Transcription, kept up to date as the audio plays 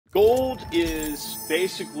Gold is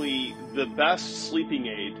basically the best sleeping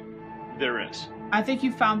aid there is. I think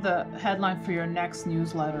you found the headline for your next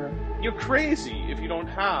newsletter. You're crazy if you don't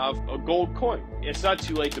have a gold coin. It's not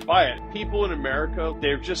too late to buy it. People in America,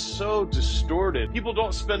 they're just so distorted. People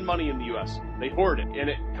don't spend money in the US. They hoard it, and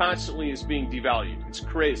it constantly is being devalued. It's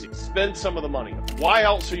crazy. Spend some of the money. Why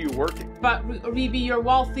else are you working? But Rebe, you're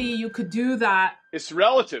wealthy, you could do that. It's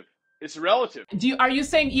relative. It's relative. Are you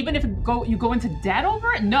saying even if you go into debt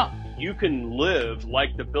over it? No. You can live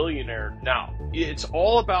like the billionaire now. It's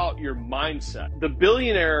all about your mindset. The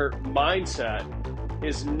billionaire mindset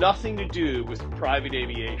is nothing to do with private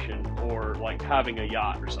aviation or like having a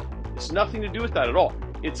yacht or something. It's nothing to do with that at all.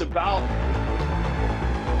 It's about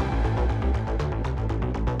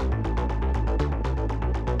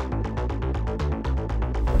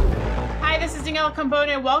This is Daniela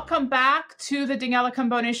Cambone. Welcome back to the Daniela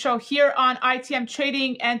Cambone Show here on ITM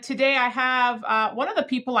Trading. And today I have one of the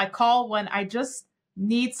people I call when I just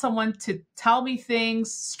need someone to tell me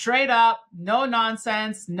things straight up, no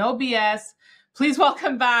nonsense, no BS. Please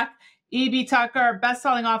welcome back E.B.Tucker,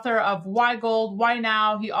 best-selling author of Why Gold, Why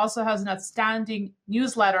Now. He also has an outstanding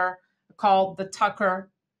newsletter called The Tucker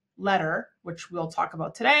Letter, which we'll talk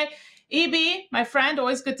about today. E.B., my friend,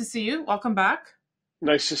 always good to see you. Welcome back.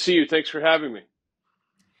 Nice to see you. Thanks for having me.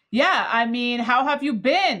 Yeah, I mean, how have you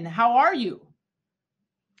been? How are you?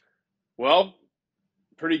 Well,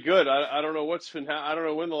 pretty good. I don't know what's been. I don't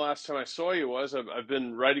know when the last time I saw you was. I've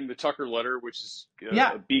been writing the Tucker letter, which is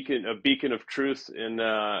a beacon of truth in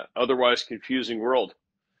otherwise confusing world.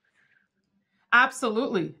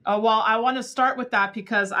 Absolutely. Well, I want to start with that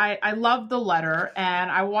because I love the letter, and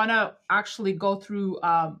I want to actually go through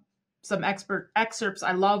some excerpts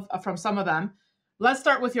I love from some of them. Let's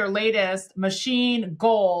start with your latest, Machine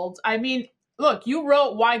Gold. I mean, look, you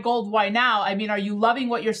wrote Why Gold, Why Now? I mean, are you loving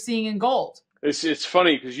what you're seeing in gold? It's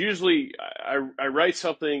funny because usually I write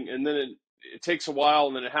something and then it takes a while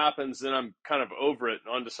and then it happens. Then I'm kind of over it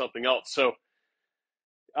and onto something else. So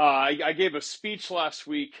I gave a speech last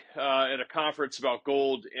week at a conference about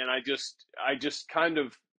gold, and I just kind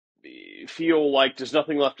of feel like there's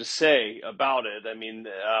nothing left to say about it. I mean,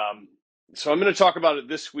 so I'm going to talk about it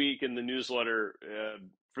this week in the newsletter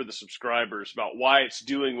for the subscribers about why it's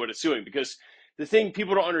doing what it's doing. Because the thing,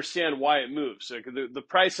 people don't understand why it moves. Like the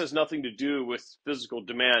price has nothing to do with physical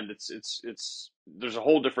demand. There's a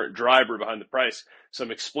whole different driver behind the price. So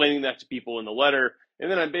I'm explaining that to people in the letter, and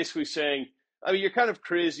then I'm basically saying, I mean, you're kind of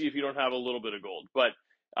crazy if you don't have a little bit of gold, but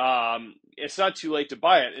it's not too late to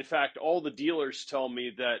buy it. In fact, all the dealers tell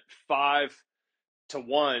me that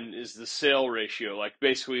 5-to-1 is the sale ratio. Like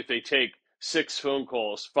basically, if they take 6 phone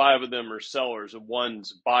calls, 5 of them are sellers and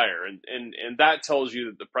 1's buyer. And that tells you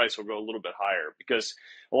that the price will go a little bit higher because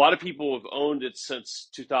a lot of people have owned it since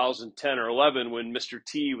 2010 or 11 when Mr.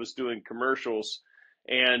 T was doing commercials,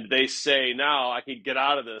 and they say, now I can get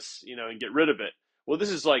out of this, and get rid of it. Well, this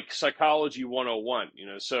is like psychology 101,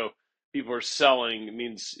 so people are selling, it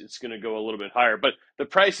means it's going to go a little bit higher. But the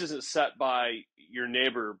price isn't set by your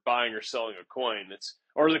neighbor buying or selling a coin.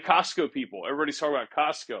 Or the Costco people. Everybody's talking about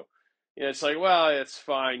Costco. It's like, well, it's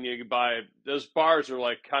fine. You can buy, those bars are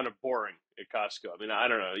like kind of boring at Costco. I mean, I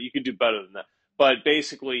don't know. You could do better than that. But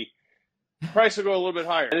basically, the price will go a little bit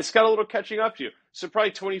higher. And it's got a little catching up to you. So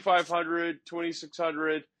probably 2,500,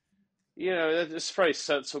 2,600. This price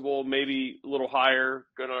sensible, maybe a little higher,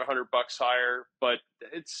 go to $100 higher, but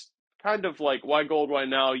it's kind of like why gold, why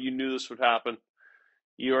now? You knew this would happen.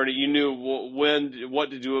 You knew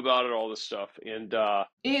what to do about it, all this stuff. And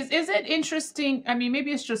is it interesting? I mean,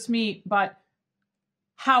 maybe it's just me, but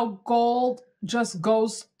how gold just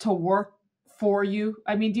goes to work for you.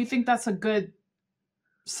 I mean, do you think that's a good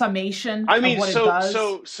summation of what it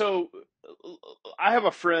does? So I have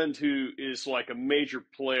a friend who is like a major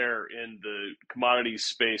player in the commodities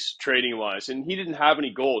space trading wise, and he didn't have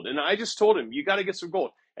any gold. And I just told him, you got to get some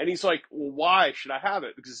gold. And he's like, well, why should I have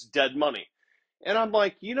it? Because it's dead money. And I'm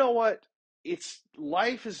like, you know what?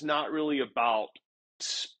 Life is not really about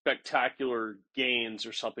spectacular gains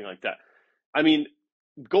or something like that. I mean,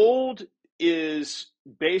 gold is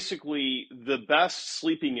basically the best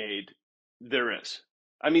sleeping aid there is.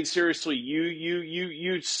 I mean, seriously,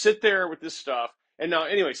 you sit there with this stuff. And now,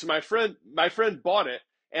 anyway, so my friend bought it,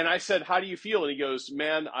 and I said, how do you feel? And he goes,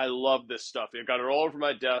 man, I love this stuff. I got it all over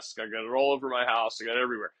my desk. I got it all over my house. I got it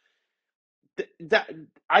everywhere.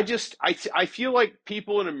 I feel like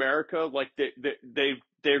people in America, like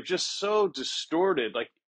they're just so distorted.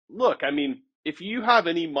 Like, look, I mean, if you have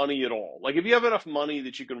any money at all, like if you have enough money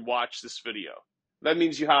that you can watch this video, that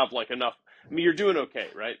means you have like enough. I mean, you're doing okay,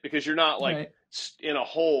 right? Because you're not like in a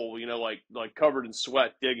hole, like covered in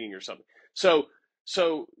sweat digging or something. So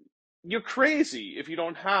you're crazy if you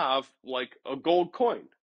don't have like a gold coin.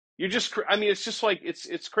 You just, I mean, it's just like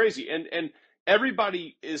it's crazy, and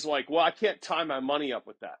everybody is like, well, I can't tie my money up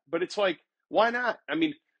with that, but it's like, why not? I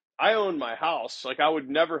mean, I own my house, like I would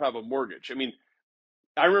never have a mortgage. I mean,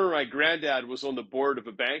 I remember my granddad was on the board of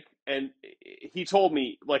a bank, and he told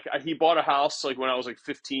me like he bought a house like when I was like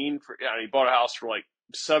 15. For yeah, he bought a house for like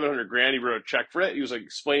 700 grand. He wrote a check for it. He was like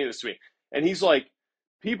explaining this to me, and he's like,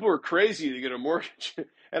 "People are crazy to get a mortgage."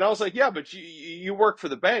 And I was like, "Yeah, but you work for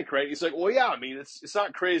the bank, right?" He's like, "Well, yeah. I mean, it's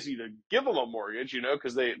not crazy to give them a mortgage, you know,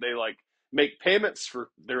 because they like make payments for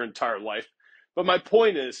their entire life." But my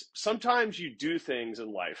point is, sometimes you do things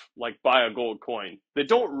in life, like buy a gold coin, that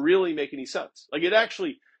don't really make any sense. Like it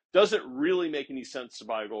actually doesn't really make any sense to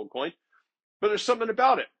buy a gold coin, but there's something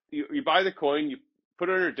about it. You buy the coin, you put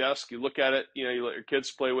it on your desk, you look at it, you know, you let your kids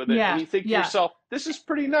play with it, and Yeah, you think to yeah. yourself, this is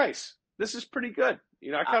pretty nice. This is pretty good.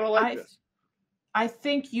 You know, I kind of like I this. I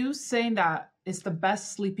think you saying that is the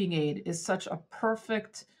best sleeping aid is such a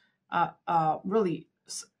perfect, really,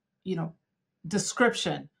 you know,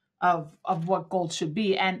 description of what gold should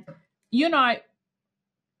be. And you and I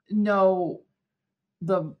know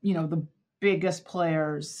the biggest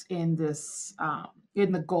players in this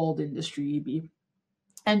in the gold industry, EB.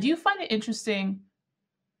 And do you find it interesting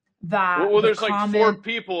that Well, the there's like four common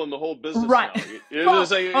people in the whole business right? now. Well,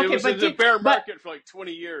 It okay, was in but a bear but market for like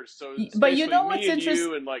 20 years. So it's but you basically know me what's and interesting?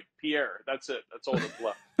 you and like Pierre. That's it. That's all that's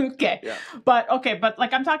left. Okay. Yeah. But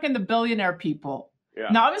like I'm talking the billionaire people. Yeah.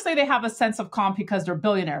 Now, obviously, they have a sense of calm because they're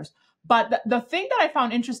billionaires. But the thing that I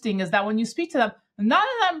found interesting is that when you speak to them, none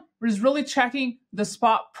of them is really checking the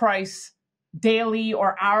spot price daily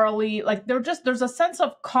or hourly. Like there's a sense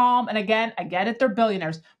of calm. And again, I get it, they're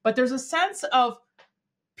billionaires, but there's a sense of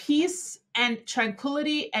peace and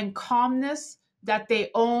tranquility and calmness that they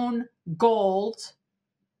own gold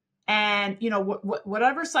and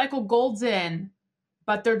whatever cycle gold's in,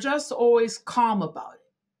 but they're just always calm about it.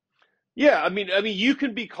 Yeah, I mean, you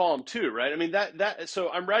can be calm too, right? I mean, that. So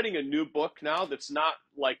I'm writing a new book now that's not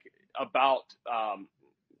like about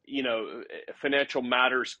you know financial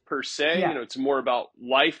matters per se. You Yeah. know, it's more about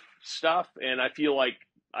life stuff, and I feel like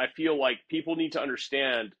people need to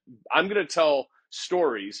understand. I'm going to tell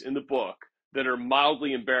stories in the book that are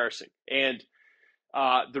mildly embarrassing, and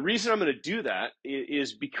the reason I'm going to do that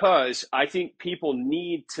is because I think people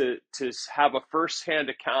need to have a firsthand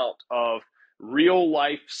account of real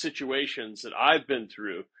life situations that I've been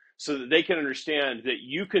through, so that they can understand that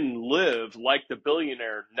you can live like the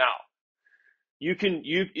billionaire now.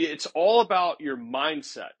 It's all about your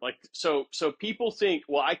mindset. Like so people think,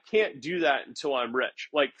 well, I can't do that until I'm rich.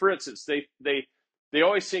 Like for instance, they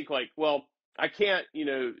always think like, well, I can't,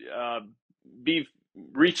 be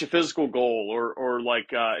reach a physical goal or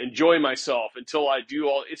like enjoy myself until I do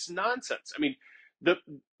all. It's nonsense. I mean, the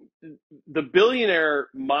the billionaire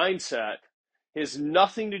mindset has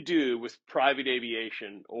nothing to do with private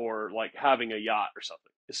aviation or like having a yacht or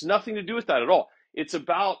something. It's nothing to do with that at all. It's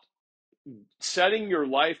about setting your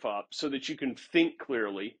life up so that you can think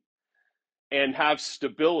clearly and have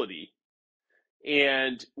stability.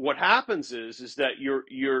 And what happens is that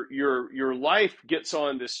your life gets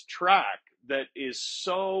on this track that is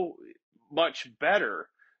so much better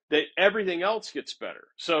that everything else gets better.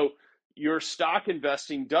 So your stock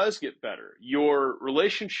investing does get better. Your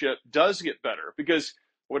relationship does get better because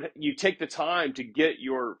what you take the time to get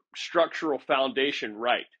your structural foundation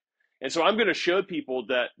right. And so I'm going to show people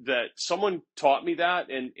that someone taught me that,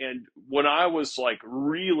 and when I was like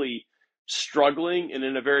really struggling and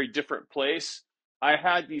in a very different place, I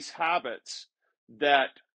had these habits that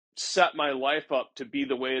set my life up to be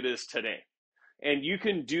the way it is today. And you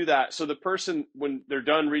can do that. So the person, when they're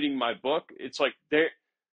done reading my book, it's like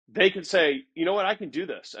they can say, you know what, I can do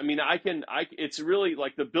this. I mean, it's really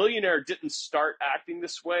like the billionaire didn't start acting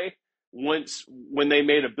this way when they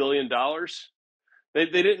made $1 billion. They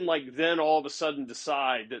didn't like then all of a sudden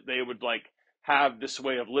decide that they would like have this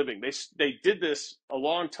way of living. They did this a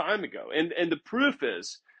long time ago. And the proof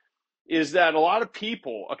is that a lot of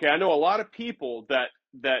people, okay, I know a lot of people that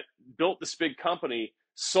built this big company,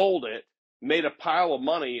 sold it, made a pile of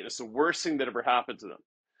money, and it's the worst thing that ever happened to them.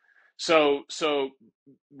 So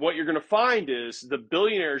what you're going to find is the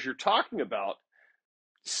billionaires you're talking about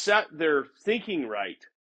set their thinking right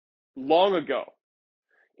long ago.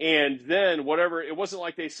 And then whatever, it wasn't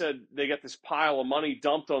like they said they got this pile of money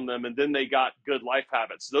dumped on them and then they got good life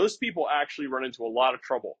habits. Those people actually run into a lot of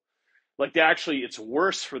trouble. Like it's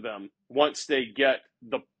worse for them once they get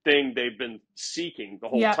the thing they've been seeking the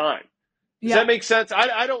whole Yeah. time. Does Yeah. that make sense? I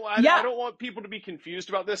Yeah. don't want people to be confused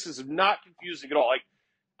about this. This is not confusing at all. Like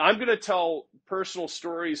I'm going to tell personal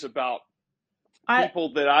stories about I,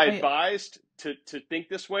 people that I I advised to think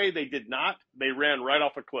this way, they did not. They ran right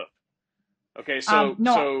off a cliff. Okay, so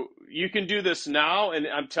no, you can do this now, and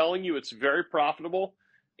I'm telling you, it's very profitable,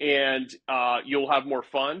 and you'll have more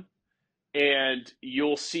fun, and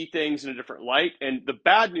you'll see things in a different light. And the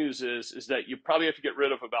bad news is that you probably have to get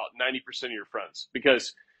rid of about 90% of your friends,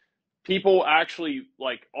 because people actually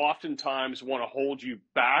like oftentimes want to hold you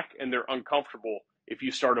back, and they're uncomfortable if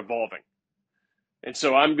you start evolving. And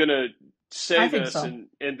so I'm going to say I think this, so.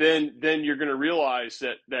 and then you're going to realize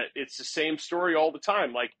that it's the same story all the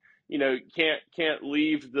time. Like, can't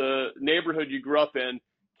leave the neighborhood you grew up in,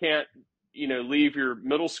 can't, leave your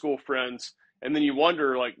middle school friends, and then you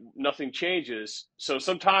wonder, like, nothing changes. So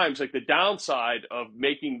sometimes, like, the downside of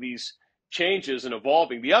making these changes and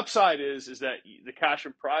evolving, the upside is that the cash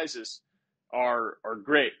and prizes are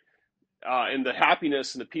great, and the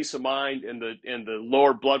happiness and the peace of mind and the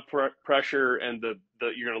lower blood pressure, and the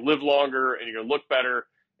you're going to live longer, and you're going to look better,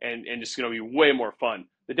 and it's going to be way more fun.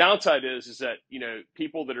 The downside is that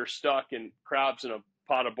people that are stuck in crabs in a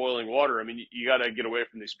pot of boiling water. I mean, you got to get away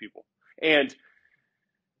from these people. And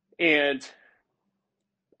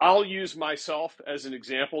I'll use myself as an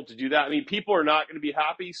example to do that. I mean, people are not going to be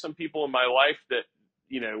happy. Some people in my life that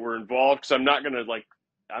were involved, because I'm not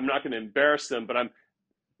going to embarrass them, but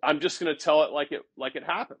I'm just going to tell it like it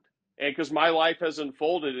happened. And because my life has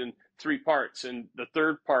unfolded in three parts, and the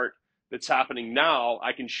third part that's happening now,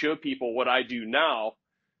 I can show people what I do now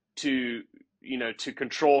to to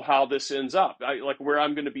control how this ends up. Like where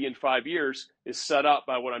I'm going to be in 5 years is set up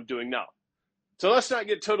by what I'm doing now. So let's not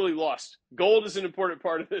get totally lost. Gold is an important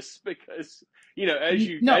part of this, because No,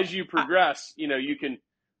 as you progress, you can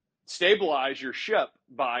stabilize your ship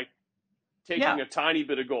by yeah. taking a tiny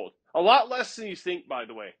bit of gold. A lot less than you think, by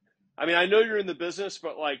the way. I mean, I know you're in the business,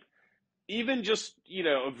 but like even just,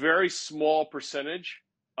 a very small percentage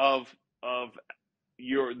of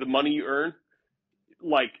the money you earn,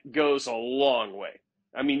 like, goes a long way.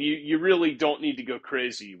 I mean, you really don't need to go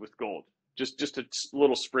crazy with gold. Just a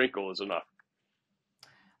little sprinkle is enough.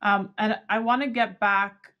 And I want to get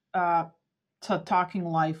back to talking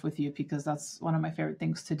life with you, because that's one of my favorite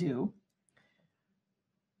things to do.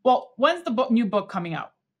 Well, when's the new book coming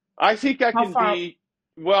out? I think I How can far? be,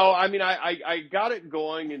 well, I mean, I got it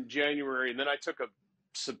going in January, and then I took a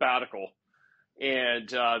sabbatical, and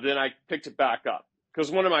then I picked it back up because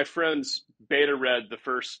one of my friends beta read the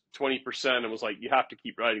first 20% and was like, you have to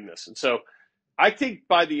keep writing this. And so I think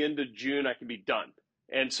by the end of June, I can be done.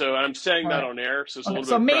 And so I'm saying All that right. on air, so it's a Okay. little bit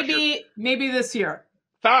So of pressure. maybe this year.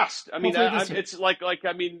 Fast. I mean, Hopefully this year. it's like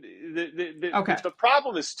I mean, Okay. the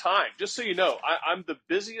problem is time. Just so you know, I'm the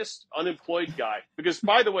busiest unemployed guy. Because,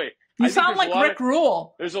 by the way, You I think sound like Rick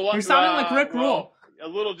Rule. there's a lot. You're sounding like Rick Well, Rule. a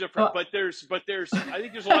little different, Well, but there's I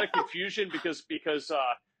think there's a lot of confusion because a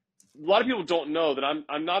lot of people don't know that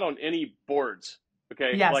I'm not on any boards.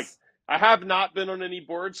 Okay, like yes. I have not been on any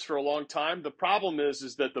boards for a long time. The problem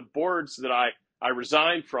is that the boards that I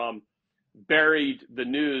resigned from buried the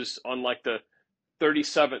news on like the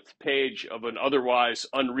 37th page of an otherwise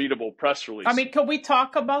unreadable press I release. mean, can we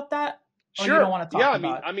talk about that, or you don't Sure. want to Yeah. talk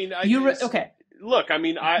about it? Okay. Look, I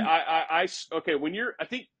mean, okay. I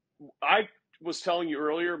think I was telling you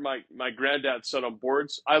earlier, my granddad sat on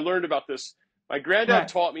boards. I learned about this. My granddad Right.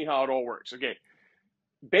 taught me how it all works. Okay.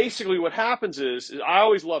 Basically what happens is I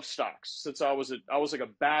always loved stocks since I was like a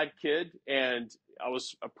bad kid, and I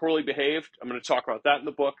was poorly behaved. I'm going to talk about that in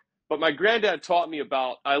the book. But my granddad taught me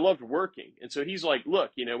about, I loved working. And so he's like,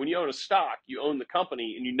 look, when you own a stock, you own the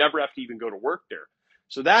company, and you never have to even go to work there.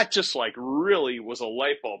 So that just like really was a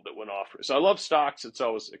light bulb that went off. So I love stocks since I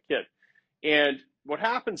was a kid. And what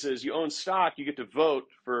happens is you own stock, you get to vote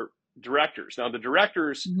for directors. Now the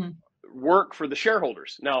directors Mm-hmm. work for the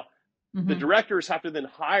shareholders. Now the Mm-hmm. directors have to then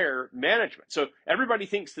hire management. So everybody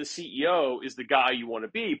thinks the CEO is the guy you want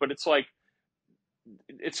to be, but it's like,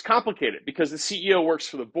 it's complicated because the CEO works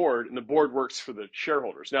for the board and the board works for the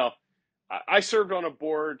shareholders. Now, I served on a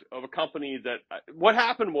board of a company that what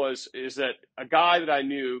happened is that a guy that I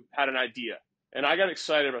knew had an idea, and I got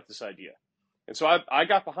excited about this idea. And so I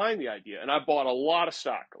got behind the idea, and I bought a lot of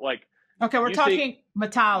stock. Like, Okay, we're you think talking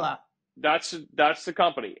Metalla. that's the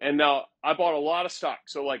company. And now I bought a lot of stock.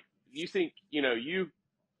 So like, you think, you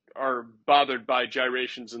are bothered by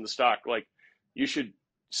gyrations in the stock, like you should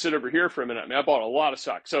sit over here for a minute. I mean, I bought a lot of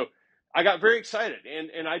stock. So I got very excited,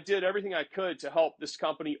 and I did everything I could to help this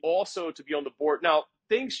company also to be on the board. Now,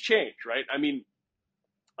 things change, right? I mean,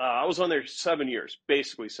 I was on there 7 years,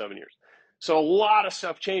 basically 7 years. So a lot of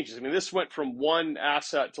stuff changes. I mean, this went from one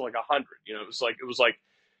asset to like 100. It was like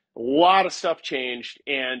a lot of stuff changed,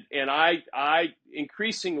 and I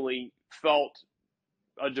increasingly felt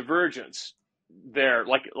a divergence there.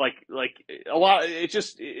 Like a lot.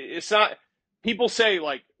 It's not. People say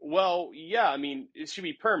like, well, yeah. I mean, it should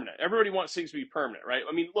be permanent. Everybody wants things to be permanent, right?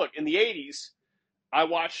 I mean, look, in the '80s, I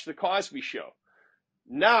watched the Cosby Show.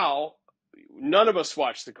 Now, none of us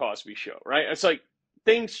watch the Cosby Show, right? It's like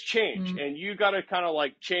things change, and you got to kind of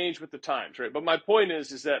like change with the times, right? But my point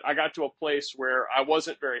is that I got to a place where I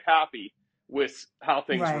wasn't very happy with how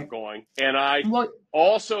things were Right. going, and I Well,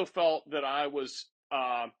 also felt that I was.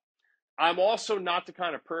 I'm also not the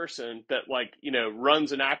kind of person that like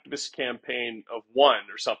runs an activist campaign of one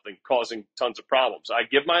or something causing tons of problems. I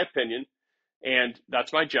give my opinion, and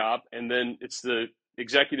that's my job, and then it's the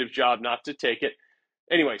executive job not to take it.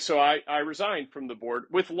 Anyway, so I resigned from the board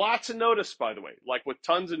with lots of notice, by the way, like with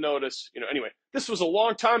tons of notice. Anyway, this was a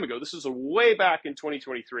long time ago. This was way back in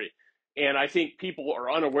 2023. And I think people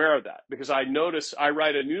are unaware of that because I notice I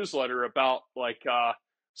write a newsletter about like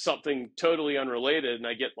something totally unrelated, and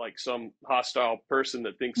I get like some hostile person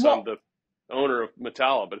that thinks I'm well, the owner of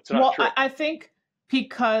Metallo, but it's not true. I think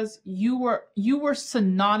because you were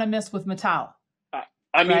synonymous with Metallo.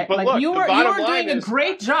 I mean, Right? but Like look, you the were bottom line doing a is,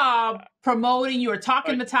 great job promoting. You were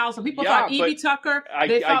talking Metallo, so people yeah, thought but E.B.Tucker. I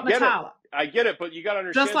They I thought get it. Metallo. I get it, but you got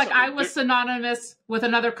to Just understand like I something. was synonymous with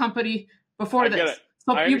another company before I get it. this.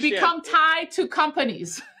 So I you understand. become tied to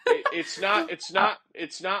companies. It's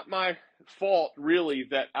not my fault really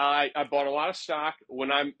that I bought a lot of stock.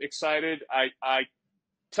 When I'm excited, I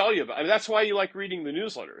tell you about. I mean, that's why you like reading the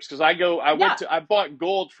newsletters because Yeah. I bought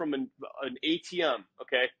gold from an ATM,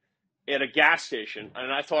 okay, at a gas station,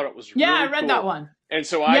 and I thought it was Yeah, I really read that cool. one. And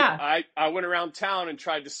so Yeah. I went around town and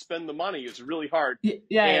tried to spend the money. It was really hard, Yeah,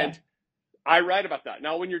 yeah. and I write about that.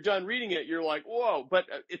 Now, when you're done reading it, you're like, whoa, but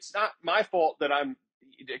it's not my fault that I'm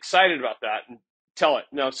excited about that and tell it.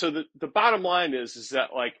 No, so the bottom line is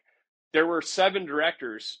that like there were 7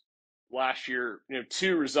 directors last year,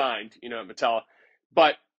 2 resigned, at Metallo,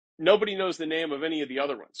 but nobody knows the name of any of the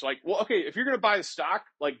other ones. So like, well, okay, if you're going to buy the stock,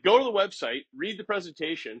 like go to the website, read the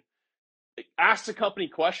presentation, ask the company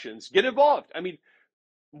questions, get involved. I mean,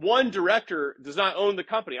 one director does not own the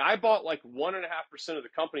company. I bought like 1.5% of the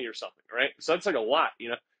company or something, right? So that's like a lot.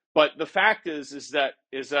 But the fact is that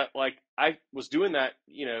like I was doing that,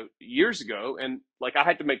 years ago, and like I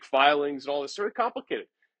had to make filings and all this sort of complicated,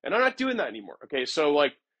 and I'm not doing that anymore. Okay, so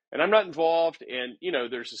like, and I'm not involved, and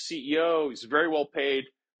there's a CEO, he's very well paid.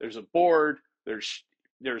 There's a board. There's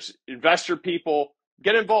investor people.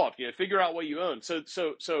 Get involved. Figure out what you own. So,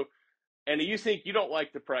 and you think you don't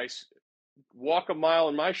like the price? Walk a mile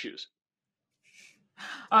in my shoes.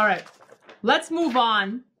 All right. Let's move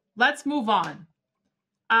on.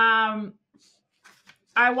 I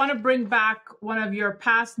want to bring back one of your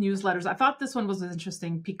past newsletters. I thought this one was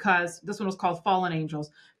interesting because this one was called Fallen Angels.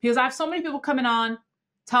 Because I have so many people coming on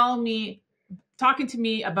talking to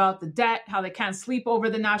me about the debt, how they can't sleep over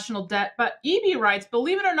the national debt. But E.B. writes,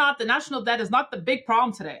 believe it or not, the national debt is not the big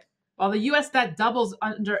problem today. While the U.S. debt doubles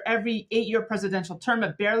under every 8-year presidential term,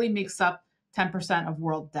 it barely makes up 10% of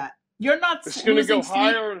world debt. You're not It's going to go losing sleep.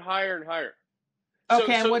 higher and higher and higher.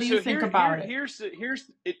 Okay, and what do you think about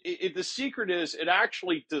it? The secret is it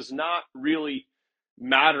actually does not really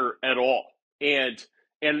matter at all, and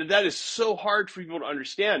that is so hard for people to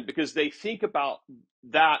understand because they think about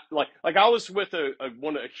that like I was with a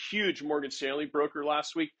huge Morgan Stanley broker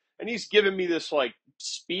last week, and he's giving me this like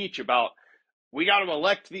speech about we got to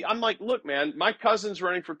elect I'm like, look, man, my cousin's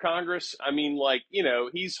running for Congress. I mean, like,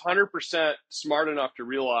 he's 100% smart enough to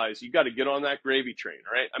realize you got to get on that gravy train,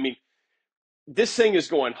 right? I mean, this thing is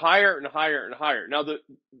going higher and higher and higher. Now,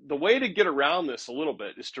 the way to get around this a little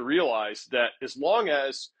bit is to realize that as long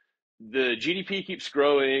as the GDP keeps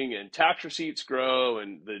growing and tax receipts grow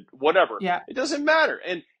and the whatever, Yeah. it doesn't matter.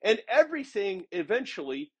 And everything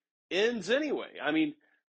eventually ends anyway. I mean,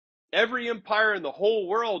 every empire in the whole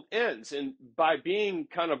world ends, and by being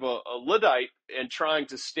kind of a Luddite and trying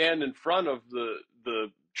to stand in front of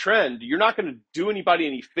the trend, you're not going to do anybody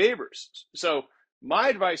any favors. So my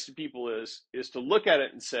advice to people is to look at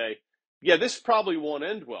it and say, yeah, this probably won't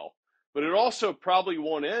end well, but it also probably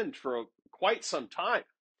won't end for quite some time.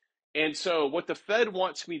 And so what the Fed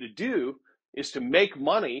wants me to do is to make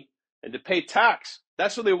money and to pay tax.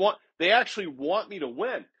 That's what they want. They actually want me to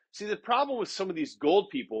win. See, the problem with some of these gold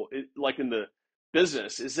people, like in the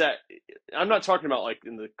business, is that I'm not talking about like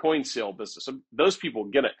in the coin sale business. Those people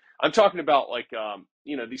get it. I'm talking about like,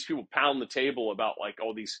 these people pound the table about like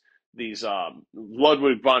all these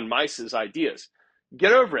Ludwig von Mises ideas.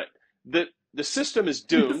 Get over it. The system is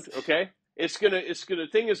doomed. Okay.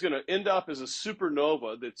 Thing is gonna end up as a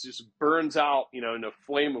supernova that just burns out, in a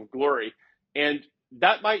flame of glory, and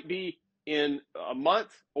that might be in a month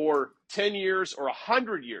or 10 years or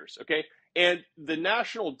 100 years. Okay, And the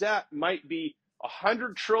national debt might be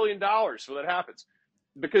 $100 trillion when that happens,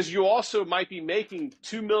 because you also might be making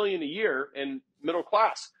 2 million a year in middle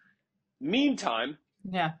class. Meantime,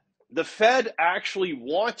 Yeah. the Fed actually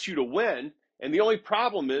wants you to win, and the only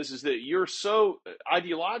problem is that you're so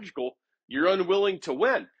ideological, you're unwilling to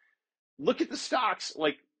win. Look at the stocks.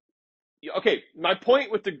 Like, okay, my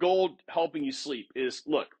point with the gold helping you sleep is,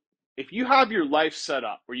 look, if you have your life set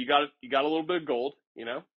up where you got a little bit of gold,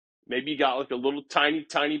 maybe you got like a little tiny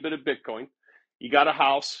bit of Bitcoin, you got a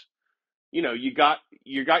house, you got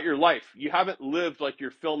your life. You haven't lived like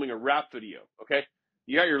you're filming a rap video, okay?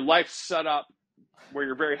 You got your life set up where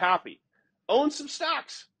you're very happy. Own some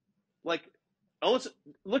stocks. Like, own some,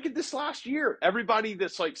 look at this last year. Everybody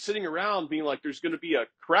that's like sitting around being like there's going to be a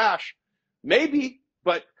crash, maybe,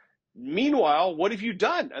 but meanwhile, what have you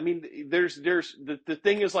done? I mean, there's the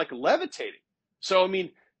thing is like levitating. So I mean,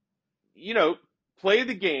 you know, play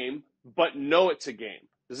the game, but know it's a game.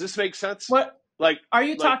 Does this make sense? What Like are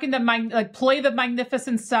you like talking like play the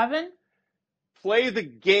Magnificent Seven? play the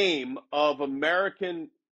game of American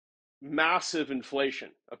massive inflation.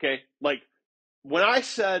 Okay, like when I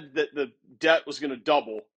said that the debt was going to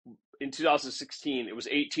double in 2016, it was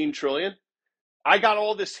 18 trillion. I got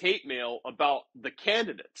all this hate mail about the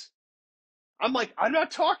candidates. I'm like, I'm not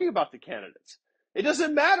talking about the candidates. It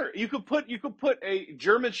doesn't matter. You could put a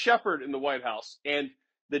German Shepherd in the White House, and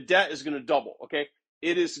the debt is going to double. Okay,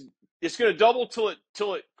 it's going to double till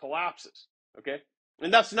it collapses. Okay,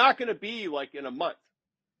 and that's not going to be like in a month.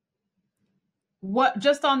 What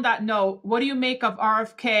just on that note, what do you make of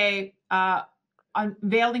RFK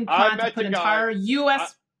unveiling I plan to met put the guy. entire I,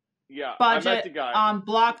 US yeah, I met budget the guy. on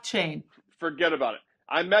blockchain? Forget about it.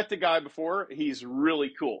 I met the guy before. He's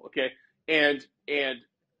really cool. Okay, and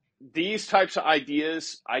these types of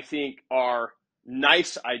ideas I think are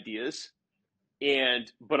nice ideas,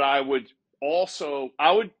 and but I would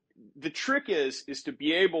the trick is to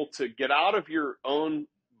be able to get out of your own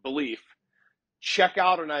belief, check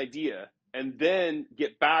out an idea, and then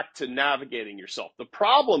get back to navigating yourself. The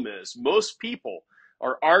problem is most people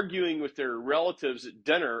are arguing with their relatives at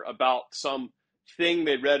dinner about some thing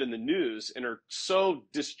they read in the news and are so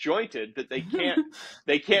disjointed that they can't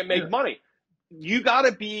make Yeah. money. You got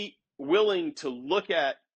to be willing to look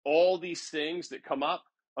at all these things that come up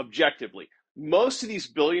objectively. Most of these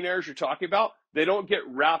billionaires you're talking about, they don't get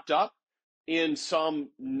wrapped up in some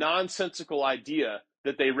nonsensical idea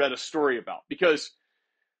that they read a story about, because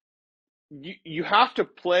you have to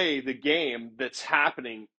play the game that's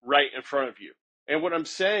happening right in front of you. And what I'm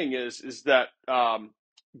saying is that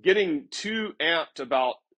getting too amped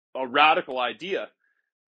about a radical idea,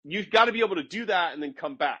 you've got to be able to do that and then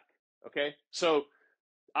come back. Okay, so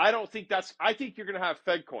I think you're going to have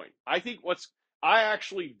FedCoin. I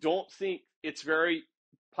actually don't think it's very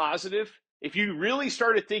positive. If you really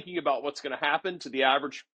started thinking about what's going to happen to the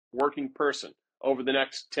average working person over the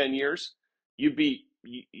next 10 years,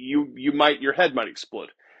 your head might explode,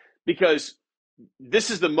 because this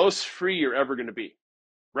is the most free you're ever going to be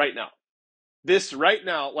right now. This right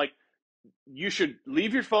now, like, you should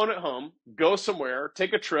leave your phone at home, go somewhere,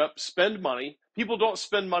 take a trip, spend money. People don't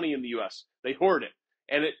spend money in the US. They hoard it.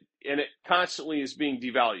 And it constantly is being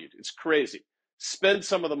devalued. It's crazy. Spend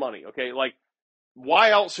some of the money, okay? Like, why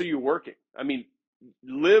else are you working? I mean,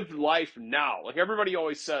 live life now. Like, everybody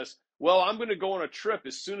always says, well, I'm going to go on a trip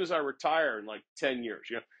as soon as I retire in like 10 years.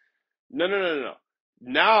 No, no, no, no, no.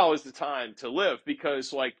 Now is the time to live,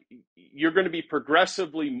 because like you're going to be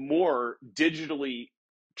progressively more digitally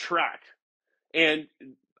tracked. And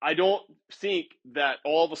I don't think that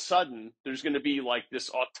all of a sudden there's going to be like this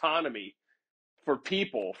autonomy for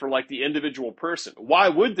people, for like the individual person. Why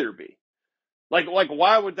would there be? Like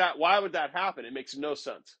why would that happen? It makes no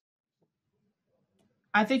sense.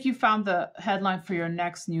 I think you found the headline for your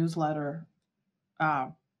next newsletter.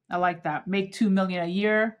 I like that. Make 2 million a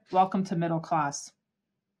year. Welcome to middle class.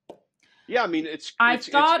 Yeah, I mean it's I it's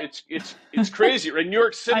it's thought it's it's it's crazy. In New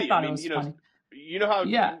York I City, I thought it mean, was funny. you know how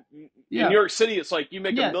Yeah, in New yeah, York City it's like you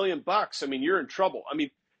make a yeah. million bucks. I mean, you're in trouble. I mean,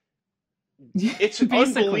 it's Basically,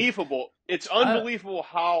 unbelievable. It's uh, unbelievable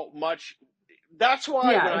how much. That's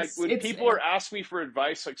why yeah. when I It's when it's people are asking me for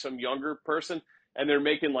advice, like some younger person, and they're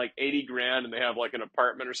making like 80 grand and they have like an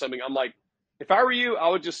apartment or something, I'm like, if I were you, I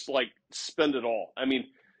would just like spend it all. I mean,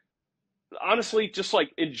 honestly, just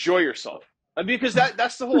like enjoy yourself. I mean, because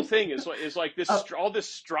that's the whole thing is like this uh, all this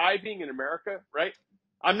striving in America, right?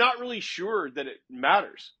 I'm not really sure that it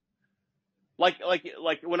matters. Like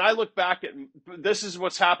when I look back at, this is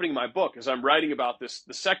what's happening in my book as I'm writing about this.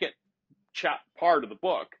 The second part of the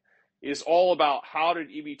book is all about how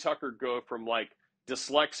did E.B.Tucker go from like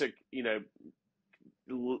dyslexic,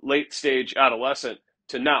 late stage adolescent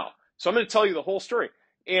to now. So I'm going to tell you the whole story.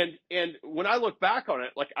 And when I look back on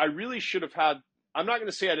it, like I really should have had. I'm not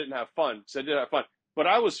going to say I didn't have fun, because I did have fun, but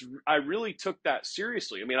I really took that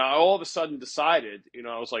seriously. I mean, I all of a sudden decided,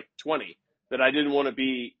 I was like 20, that I didn't want to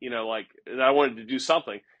be, like that I wanted to do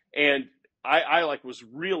something, and I like was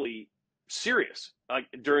really serious like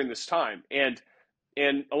during this time, and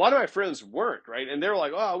a lot of my friends weren't, right, and they're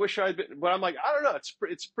like, oh, I wish I'd been, but I'm like, I don't know,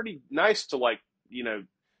 it's pretty nice to like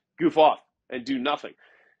goof off and do nothing.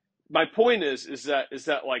 My point is that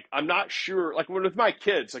like I'm not sure, like when with my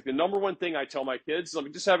kids, like the number one thing I tell my kids is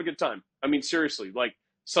like just have a good time. I mean, seriously, like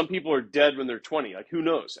some people are dead when they're 20. Like who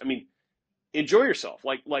knows? I mean, enjoy yourself.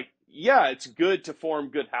 Like yeah, it's good to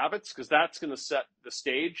form good habits, because that's going to set the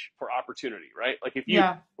stage for opportunity, right? Like if you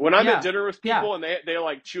Yeah. when I'm at Yeah. dinner with Yeah. people and they're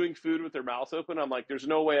like chewing food with their mouth open, I'm like, there's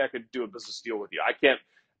no way I could do a business deal with you. I can't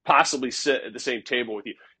possibly sit at the same table with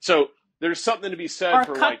you. So there's something to be said Or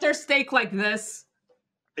for cut like, their steak like this.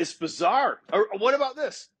 it's bizarre. Or what about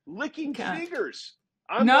this? Licking Can't. fingers.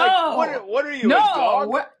 I'm like, No. what are you, a No.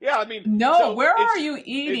 dog? Yeah, I mean, No. so Where are it's you it's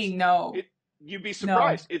eating? No. it you'd be No.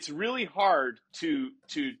 surprised. It's really hard to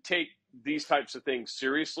take these types of things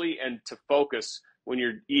seriously and to focus when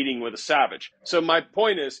you're eating with a savage. So my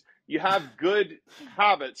point is, you have good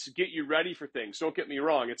habits to get you ready for things. Don't get me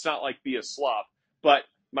wrong. It's not like be a slob. But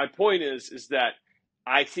my point is that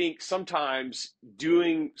I think sometimes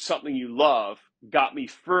doing something you love got me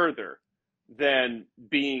further than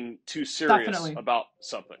being too serious Definitely. about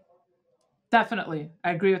something. Definitely.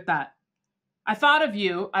 I agree with that. I thought of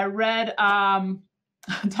you. I read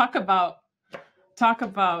talk about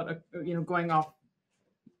going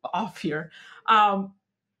off here.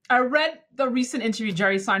 I read the recent interview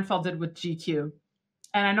Jerry Seinfeld did with GQ,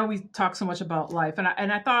 and I know we talk so much about life, and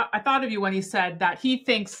I thought of you when he said that he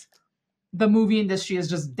thinks the movie industry is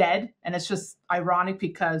just dead, and it's just ironic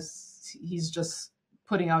because he's just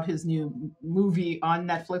putting out his new movie on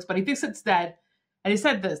Netflix, but he thinks it's dead. And he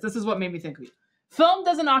said this is what made me think of you. Film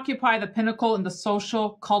doesn't occupy the pinnacle in the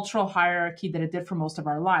social, cultural hierarchy that it did for most of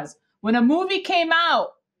our lives. When a movie came out,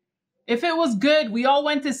 if it was good, we all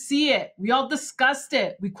went to see it. We all discussed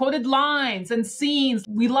it. We quoted lines and scenes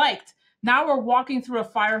we liked. Now we're walking through a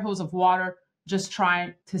fire hose of water just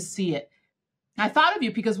trying to see it. I thought of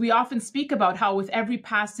you because we often speak about how with every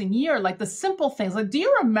passing year, like the simple things, like, do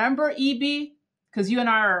you remember EB? Because you and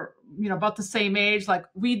I are, about the same age. Like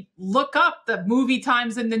we look up the movie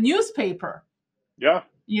times in the newspaper. Yeah.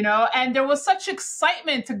 And there was such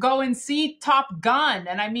excitement to go and see Top Gun.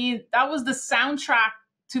 And I mean, that was the soundtrack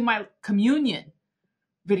to my communion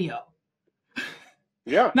video.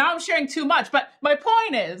 Yeah. Now I'm sharing too much, but my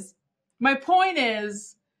point is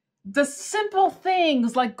the simple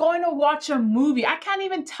things like going to watch a movie. I can't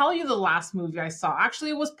even tell you the last movie I saw.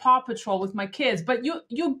 Actually, it was Paw Patrol with my kids, but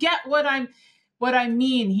you get what I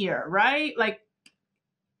mean here, right? Like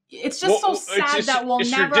it's just so sad that we'll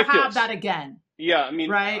never ridiculous. have that again. Yeah, I mean,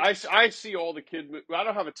 right? I see all the kid. I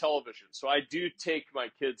don't have a television, so I do take my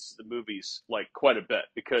kids to the movies like quite a bit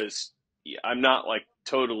because I'm not like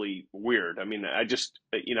totally weird. I mean, I just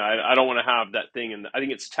I don't want to have that thing, and I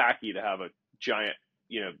think it's tacky to have a giant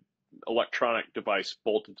electronic device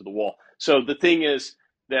bolted to the wall. So the thing is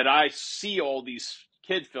that I see all these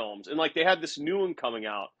kid films, and like they had this new one coming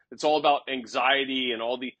out. It's all about anxiety and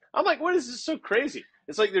all the. I'm like, what is this so crazy?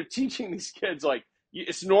 It's like they're teaching these kids like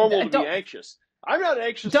it's normal to be anxious. I'm not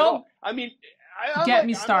anxious at all. I mean, get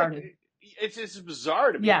me started. It's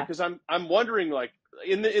bizarre to me because I'm wondering like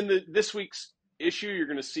in the this week's issue you're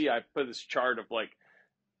going to see I put this chart of like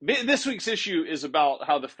this week's issue is about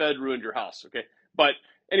how the Fed ruined your house. Okay, but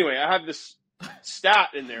anyway, I have this stat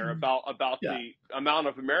in there about the amount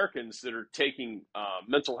of Americans that are taking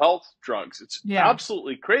mental health drugs. It's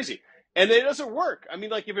absolutely crazy, and it doesn't work. I mean,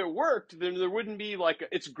 like if it worked, then there wouldn't be like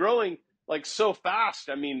it's growing like so fast.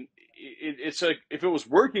 I mean, it's like if it was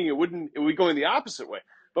working, it would be going the opposite way.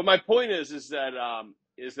 But my point is that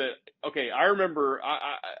okay? I remember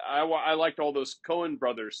I liked all those Coen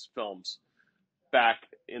brothers films back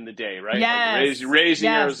in the day, right? Yes. Like Raising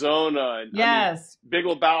Arizona and I mean, Big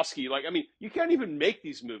Lebowski. Like, I mean, you can't even make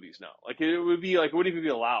these movies now. Like, it wouldn't even be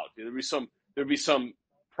allowed. There'd be some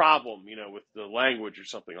problem, with the language or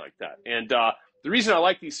something like that. And the reason I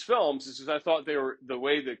like these films is because I thought they were the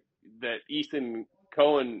way that Ethan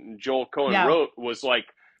Coen and Joel Coen wrote was like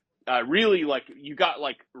really like you got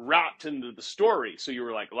like wrapped into the story, so you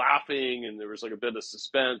were like laughing and there was like a bit of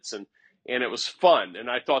suspense and it was fun, and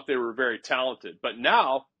I thought they were very talented. But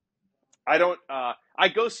now I don't I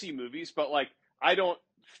go see movies, but like I don't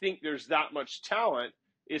think there's that much talent.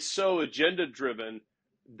 It's so agenda driven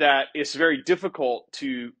that it's very difficult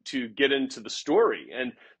to get into the story.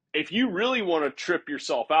 And if you really want to trip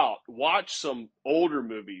yourself out, watch some older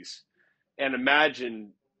movies and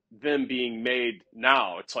imagine them being made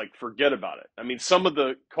now. It's like, forget about it. I mean, some of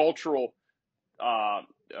the cultural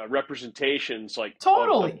representations, like of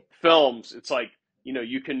Totally. films, it's like,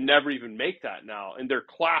 you can never even make that now, and they're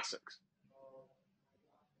classics.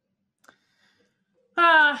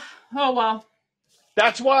 Oh well.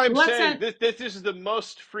 That's why I'm Let's saying end. this is the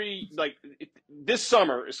most free. Like, this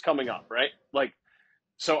summer is coming up, right? Like,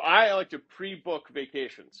 so I like to pre-book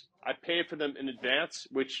vacations. I pay for them in advance,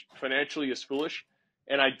 which financially is foolish.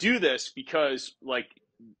 And I do this because, like,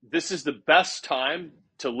 this is the best time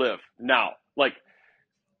to live now. Like,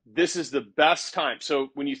 this is the best time. So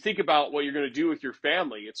when you think about what you're going to do with your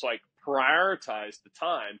family, it's like, prioritize the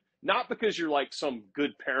time, not because you're like some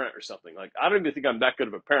good parent or something. Like, I don't even think I'm that good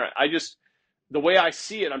of a parent. The way I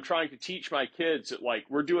see it, I'm trying to teach my kids that, like,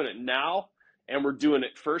 we're doing it now, and we're doing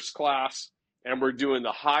it first class, and we're doing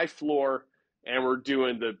the high floor, and we're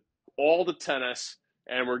doing all the tennis,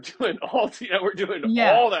 and we're doing we're doing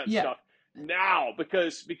Yeah, all that yeah. stuff now,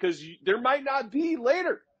 because there might not be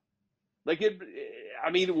later. Like, I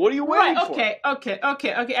mean, what are you Right. waiting for?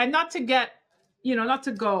 Okay. And not to get, not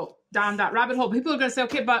to go down that rabbit hole. People are going to say,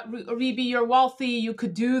 okay, but Rebe, you're wealthy. You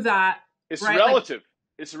could do that, It's right? Like, relative.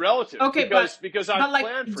 It's relative okay, because I've like,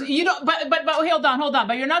 planned for it. you know, but hold on.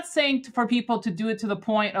 But you're not saying for people to do it to the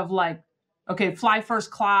point of like, okay, fly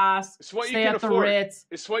first class, It's what you stay can at the afford. Ritz.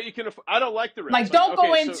 It's what you can afford. I don't like the Ritz. Like, don't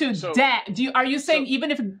go okay, into debt. Are you saying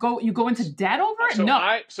even if you go into debt over it?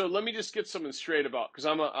 No. So let me just get something straight about, because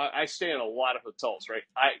I stay in a lot of hotels, right?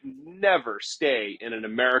 I never stay in an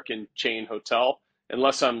American chain hotel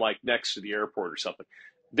unless I'm like next to the airport or something.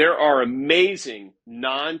 There are amazing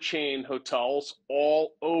non-chain hotels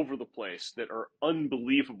all over the place that are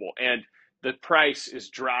unbelievable, and the price is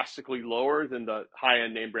drastically lower than the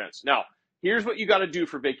high-end name brands. Now, here's what you got to do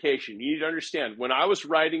for vacation. You need to understand, when I was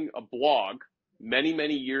writing a blog many,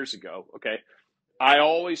 many years ago, okay, I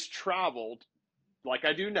always traveled like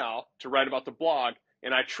I do now to write about the blog,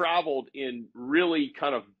 and I traveled in really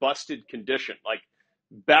kind of busted condition, like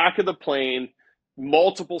back of the plane,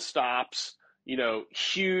 multiple stops,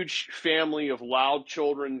 huge family of loud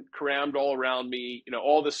children crammed all around me,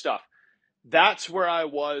 all this stuff. That's where I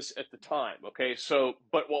was at the time. Okay. So,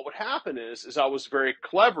 but what would happen is I was very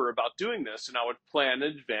clever about doing this, and I would plan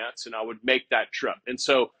in advance, and I would make that trip. And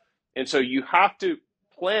so you have to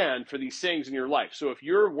plan for these things in your life. So if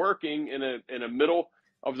you're working in a middle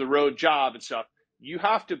of the road job and stuff, you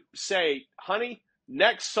have to say, honey,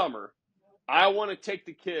 next summer, I want to take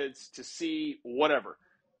the kids to see whatever.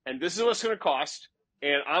 And this is what's going to cost.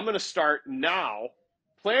 And I'm going to start now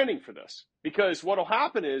planning for this, because what will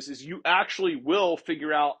happen is you actually will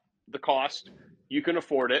figure out the cost. You can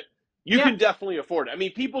afford it. You Yeah. can definitely afford it. I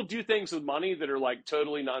mean, people do things with money that are like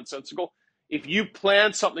totally nonsensical. If you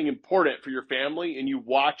plan something important for your family and you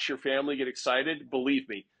watch your family get excited, believe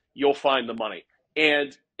me, you'll find the money.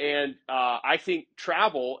 And I think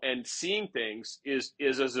travel and seeing things is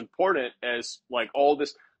as important as like all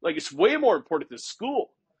this. Like, it's way more important than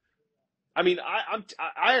school. I mean, I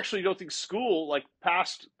actually don't think school, like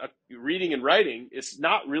past reading and writing, is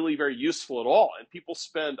not really very useful at all. And people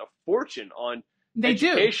spend a fortune on They do.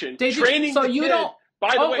 education, They do. training So the you kid. don't.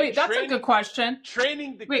 By the Oh, way, wait, that's a good question.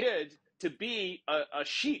 training the Wait. kid to be a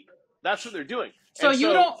sheep. That's what they're doing. So And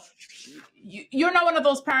you don't. You're not one of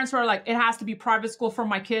those parents who are like, it has to be private school for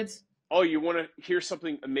my kids. Oh, you want to hear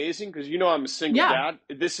something amazing? Because I'm a single dad.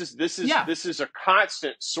 This is a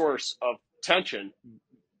constant source of tension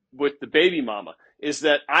with the baby mama, is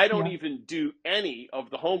that I don't even do any of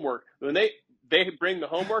the homework. When they bring the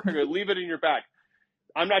homework, I go, leave it in your bag.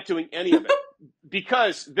 I'm not doing any of it.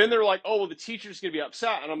 Because then they're like, oh, well, the teacher's going to be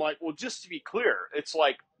upset. And I'm like, well, just to be clear, it's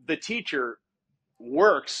like the teacher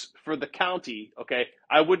works for the county, okay?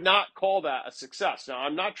 I would not call that a success. Now,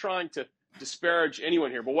 I'm not trying to disparage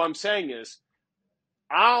anyone here, but what I'm saying is,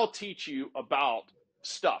 I'll teach you about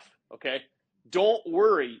stuff, okay? Don't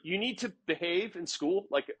worry. You need to behave in school.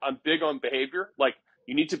 Like, I'm big on behavior. Like,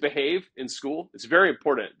 you need to behave in school. It's very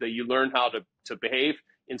important that you learn how to behave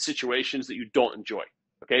in situations that you don't enjoy,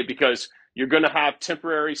 okay? Because you're going to have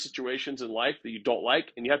temporary situations in life that you don't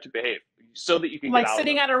like, and you have to behave so that you can like get out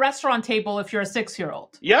sitting of them. At a restaurant table if you're a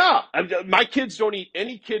 6-year-old. Yeah, my kids don't eat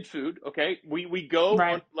any kid food. Okay, we go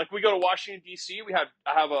right. we go to Washington D.C.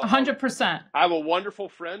 I have 100%. I have a wonderful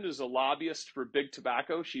friend who's a lobbyist for Big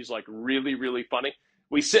Tobacco. She's like really, really funny.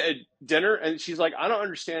 We sit at dinner, and she's like, I don't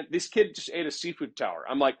understand. This kid just ate a seafood tower.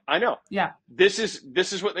 I'm like, I know. Yeah. This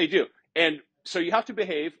is what they do. And so you have to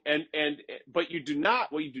behave, but what you do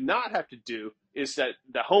not have to do is that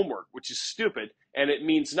the homework, which is stupid and it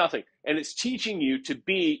means nothing, and it's teaching you to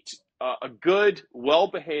be a good,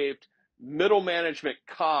 well-behaved middle management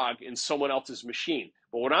cog in someone else's machine.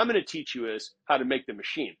 But what I'm going to teach you is how to make the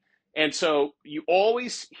machine. And so you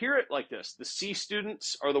always hear it like this: the C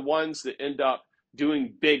students are the ones that end up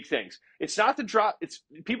doing big things. It's not the drop. It's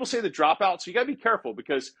people say the dropout. So you got to be careful,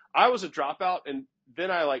 because I was a dropout, and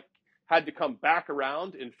then I had to come back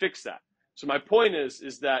around and fix that. So my point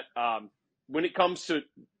is that when it comes to,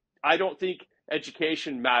 I don't think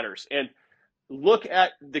education matters. And look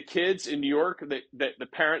at the kids in New York that the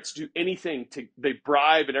parents do anything they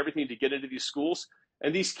bribe and everything to get into these schools.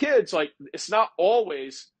 And these kids, it's not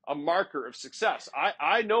always a marker of success.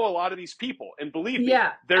 I know a lot of these people, and believe me,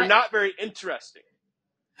 they're not very interesting.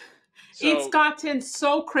 So, it's gotten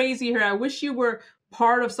so crazy here. I wish you were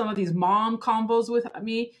part of some of these mom combos with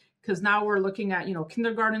me, because now we're looking at,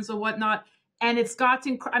 kindergartens and whatnot. And it's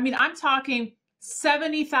gotten, I'm talking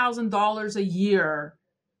 $70,000 a year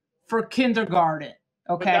for kindergarten.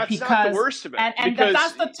 Okay. But that's not the worst of it. And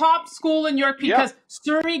that's the top school in New York, because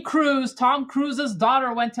Suri Cruz, Tom Cruise's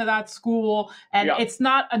daughter, went to that school, and it's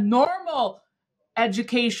not a normal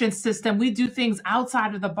education system. We do things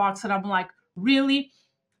outside of the box, and I'm like, really?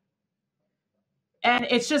 And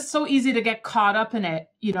it's just so easy to get caught up in it,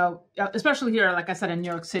 especially here, like I said, in New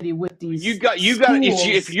York City with these. You got.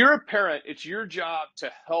 If you're a parent, it's your job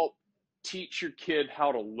to help teach your kid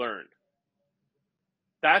how to learn.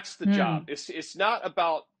 That's the job. It's not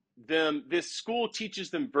about them. This school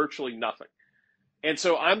teaches them virtually nothing. And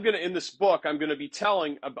so in this book, I'm going to be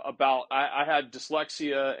telling about, I had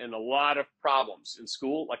dyslexia and a lot of problems in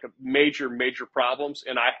school, like a major problems.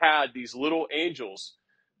 And I had these little angels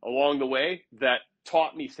along the way that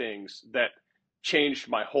taught me things that changed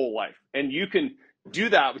my whole life. And you can do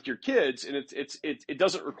that with your kids, and it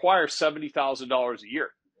doesn't require $70,000 a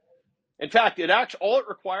year. In fact, all it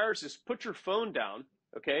requires is put your phone down,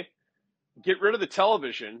 okay? Get rid of the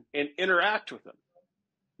television and interact with them.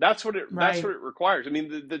 That's what it requires.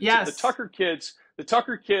 The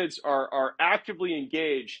Tucker kids are actively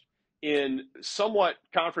engaged in somewhat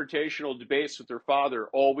confrontational debates with their father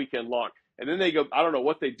all weekend long. And then they go, I don't know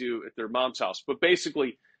what they do at their mom's house, but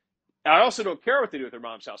basically, I also don't care what they do at their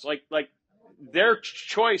mom's house. Like their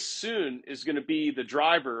choice soon is going to be the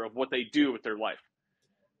driver of what they do with their life.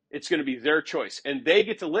 It's going to be their choice, and they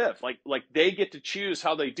get to live. Like they get to choose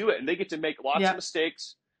how they do it, and they get to make lots of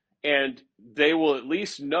mistakes, and they will at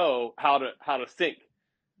least know how to think,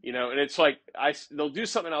 And it's like they'll do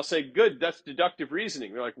something, and I'll say, "Good, that's deductive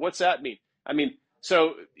reasoning." They're like, "What's that mean?"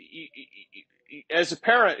 So as a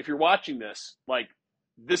parent, if you're watching this,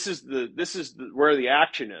 this is where the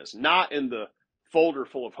action is, not in the folder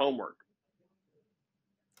full of homework.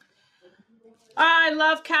 I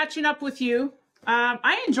love catching up with you.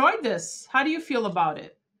 I enjoyed this. How do you feel about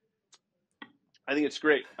it? I think it's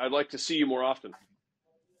great. I'd like to see you more often.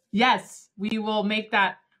 Yes, we will make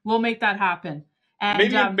that. We'll make that happen.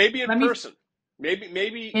 And maybe in person. Maybe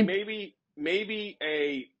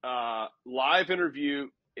a live interview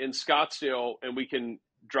in Scottsdale, and we can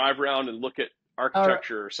drive around and look at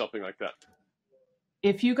architecture or something like that.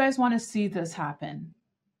 If you guys want to see this happen,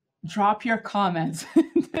 drop your comments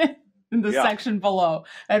in the section below,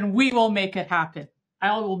 and we will make it happen.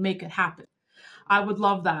 I will make it happen. I would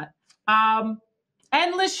love that.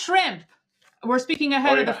 Endless shrimp. We're speaking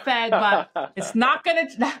ahead of the Fed, but it's not going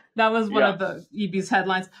to. That was one of the EB's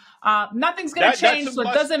headlines. Nothing's going to change, so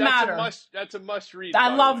it doesn't matter. That's a must read.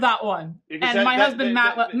 I love that one. And my husband,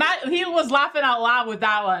 Matt, he was laughing out loud with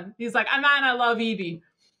that one. He's like, man, I love EB.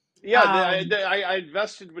 Yeah, I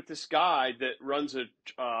invested with this guy that runs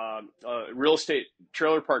a real estate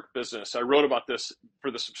trailer park business. I wrote about this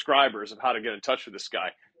for the subscribers of how to get in touch with this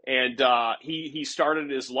guy. And he started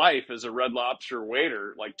his life as a Red Lobster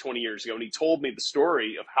waiter like 20 years ago. And he told me the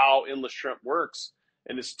story of how endless shrimp works.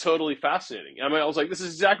 And it's totally fascinating. I was like, this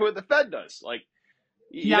is exactly what the Fed does. Like,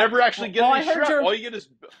 you never actually get any shrimp. All you get is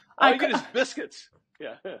biscuits.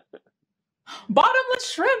 Yeah.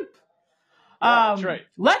 Bottomless shrimp. That's right.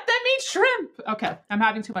 Let them eat shrimp. Okay. I'm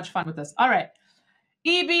having too much fun with this. All right.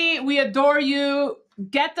 EB, we adore you.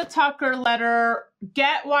 Get the Tucker letter.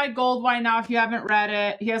 Get Why Gold, Why Now if you haven't read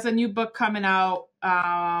it. He has a new book coming out.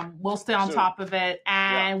 We'll stay on top of it.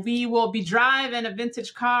 And we will be driving a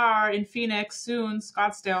vintage car in Phoenix soon,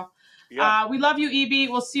 Scottsdale. Yeah. We love you, EB.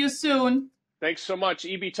 We'll see you soon. Thanks so much.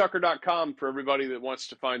 E.B.Tucker.com for everybody that wants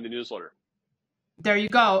to find the newsletter. There you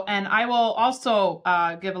go. And I will also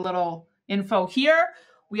give a little info here.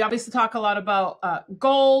 We obviously talk a lot about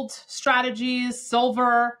gold strategies,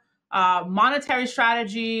 silver, monetary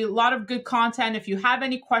strategy, a lot of good content. If you have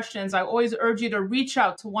any questions, I always urge you to reach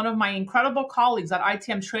out to one of my incredible colleagues at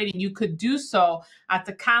ITM Trading. You could do so at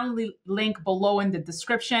the Calendly link below in the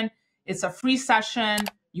description. It's a free session.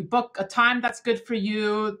 You book a time that's good for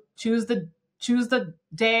you. Choose the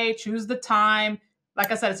day, choose the time.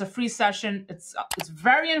 Like I said, it's a free session. It's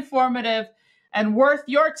very informative and worth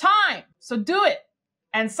your time. So do it.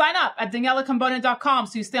 And sign up at danielacambone.com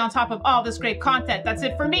so you stay on top of all this great content. That's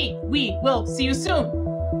it for me. We will see you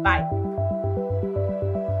soon. Bye.